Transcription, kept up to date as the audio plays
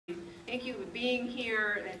Thank you for being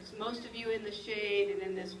here, and most of you in the shade and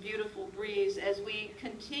in this beautiful breeze as we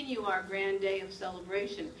continue our grand day of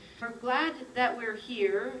celebration. We're glad that we're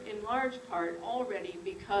here in large part already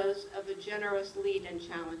because of the generous lead and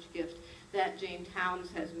challenge gift that Jane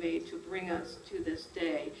Towns has made to bring us to this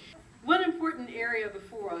day. One important area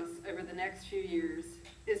before us over the next few years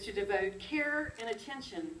is to devote care and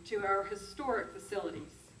attention to our historic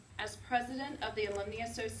facilities. As president of the Alumnae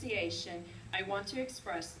Association, I want to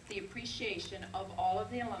express the appreciation of all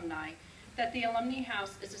of the alumni that the Alumnae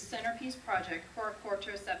House is a centerpiece project for our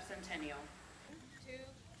quarter septennial. 1, 2,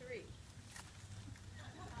 3.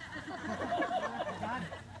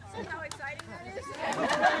 See how exciting that is?